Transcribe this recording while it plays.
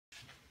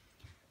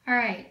All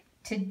right,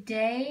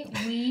 today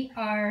we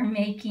are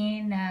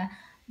making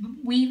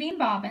weaving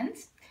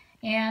bobbins,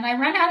 and I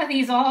run out of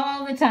these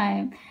all the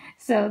time.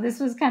 So this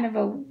was kind of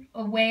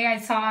a way I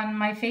saw on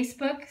my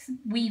Facebook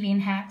weaving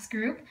hacks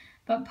group,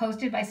 but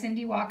posted by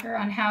Cindy Walker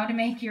on how to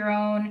make your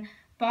own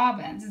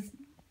bobbins. It's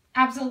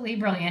absolutely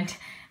brilliant.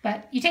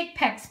 But you take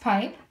PEX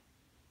pipe,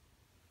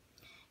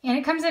 and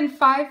it comes in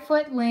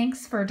 5-foot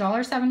lengths for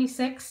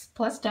 $1.76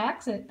 plus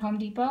tax at Home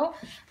Depot.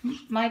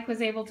 Mike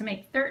was able to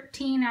make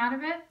 13 out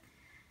of it.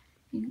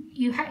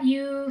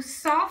 You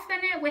soften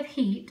it with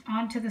heat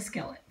onto the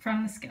skillet,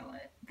 from the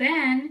skillet.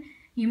 Then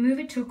you move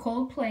it to a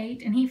cold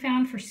plate, and he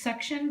found for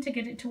suction to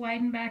get it to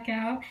widen back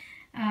out,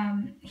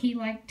 he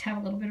liked to have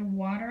a little bit of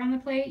water on the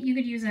plate. You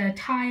could use a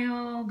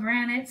tile,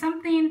 granite,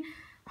 something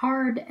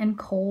hard and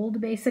cold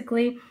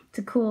basically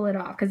to cool it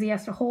off, because he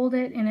has to hold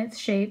it in its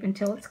shape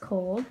until it's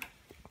cold.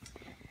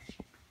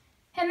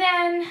 And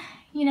then,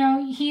 you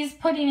know, he's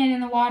putting it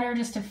in the water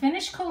just to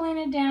finish cooling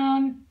it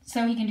down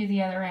so he can do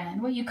the other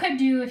end. What you could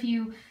do if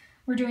you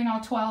were doing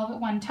all 12 at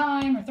one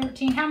time, or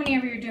 13, how many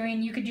ever you're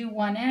doing, you could do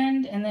one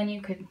end and then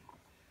you could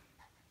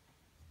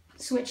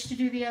switch to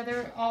do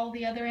all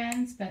the other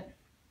ends. But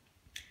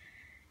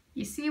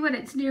you see what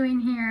it's doing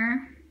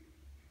here?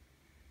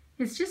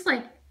 It's just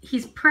like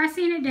he's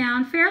pressing it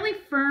down fairly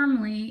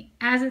firmly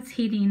as it's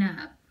heating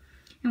up.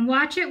 And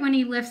watch it when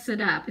he lifts it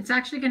up. It's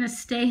actually going to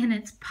stay in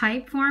its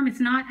pipe form. It's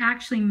not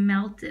actually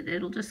melted.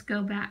 It'll just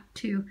go back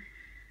to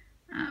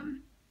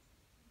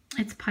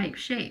its pipe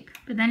shape.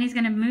 But then he's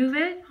going to move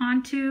it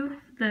onto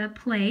the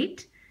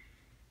plate.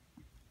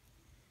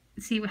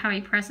 See how he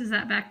presses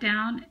that back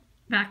down,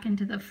 back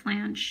into the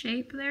flange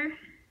shape there.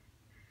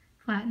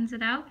 Flattens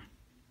it out.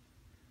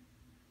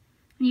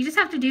 And you just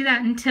have to do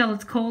that until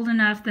it's cold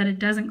enough that it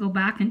doesn't go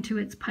back into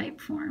its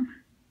pipe form.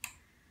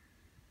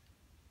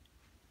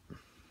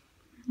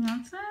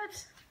 That's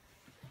it.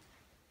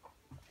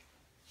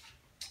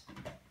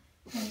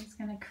 And it's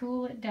going to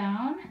cool it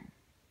down.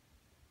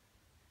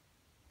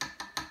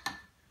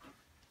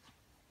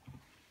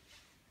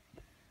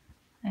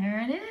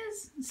 There it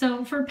is.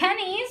 So for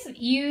pennies,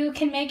 you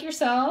can make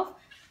yourself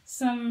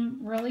some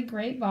really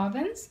great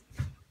bobbins.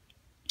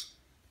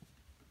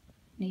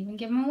 And even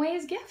give them away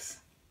as gifts.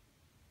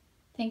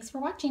 Thanks for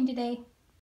watching today.